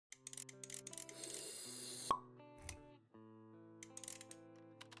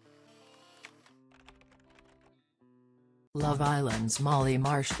Love Island's Molly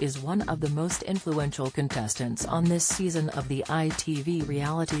Marsh is one of the most influential contestants on this season of the ITV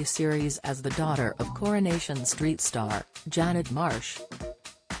reality series as the daughter of Coronation Street star, Janet Marsh.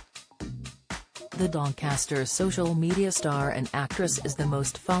 The Doncaster's social media star and actress is the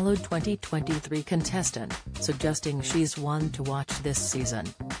most followed 2023 contestant, suggesting she's one to watch this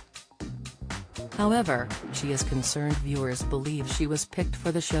season. However, she is concerned viewers believe she was picked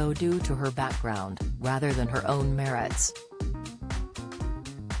for the show due to her background, rather than her own merits.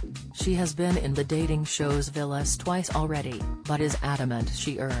 She has been in the dating show's Villas twice already, but is adamant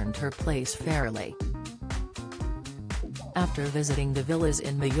she earned her place fairly. After visiting the villas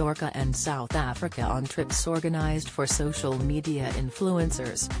in Majorca and South Africa on trips organized for social media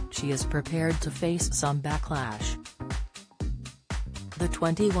influencers, she is prepared to face some backlash. The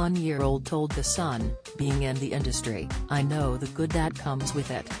 21-year-old told The Sun, "Being in the industry, I know the good that comes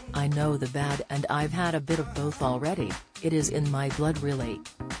with it, I know the bad, and I've had a bit of both already. It is in my blood really.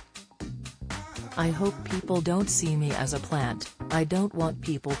 I hope people don't see me as a plant. I don't want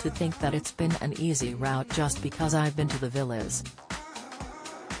people to think that it's been an easy route just because I've been to the villas.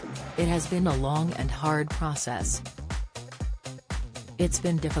 It has been a long and hard process. It's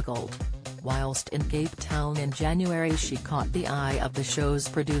been difficult." Whilst in Cape Town in January, she caught the eye of the show's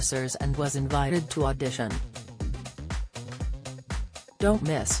producers and was invited to audition. Don't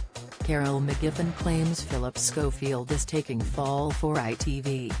miss. Carol McGiffin claims Philip Schofield is taking fall for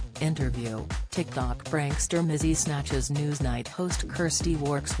ITV. Interview. TikTok prankster Mizzy snatches Newsnight host Kirsty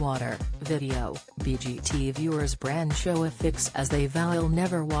Works water. Video. BGT viewers brand show a fix as they vow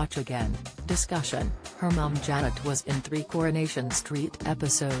never watch again. Discussion. Her mum Janet was in 3 Coronation Street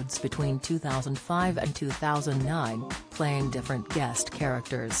episodes between 2005 and 2009, playing different guest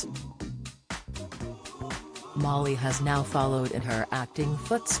characters. Molly has now followed in her acting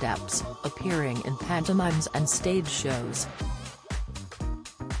footsteps, appearing in pantomimes and stage shows.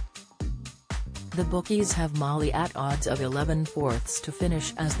 The bookies have Molly at odds of 11/4 to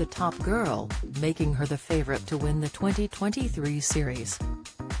finish as the top girl, making her the favorite to win the 2023 series.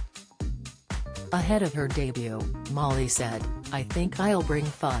 Ahead of her debut, Molly said, "I think I'll bring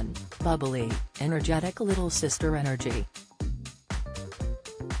fun, bubbly, energetic little sister energy.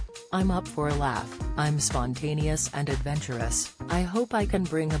 I'm up for a laugh, I'm spontaneous and adventurous, I hope I can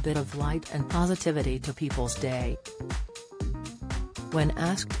bring a bit of light and positivity to people's day." When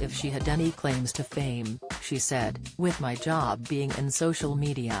asked if she had any claims to fame, she said, "With my job being in social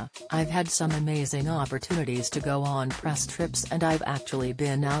media, I've had some amazing opportunities to go on press trips, and I've actually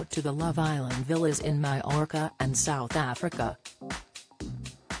been out to the Love Island villas in Majorca and South Africa.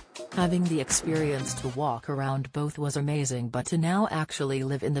 Having the experience to walk around both was amazing, but to now actually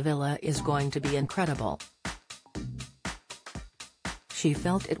live in the villa is going to be incredible." She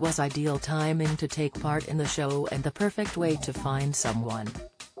felt it was ideal timing to take part in the show and the perfect way to find someone.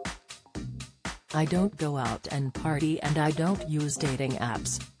 "I don't go out and party and I don't use dating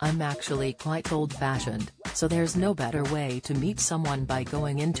apps, I'm actually quite old-fashioned, so there's no better way to meet someone by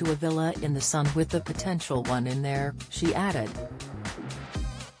going into a villa in the sun with the potential one in there," she added.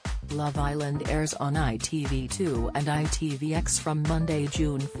 Love Island airs on ITV2 and ITVX from Monday,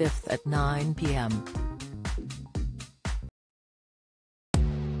 June 5 at 9 p.m.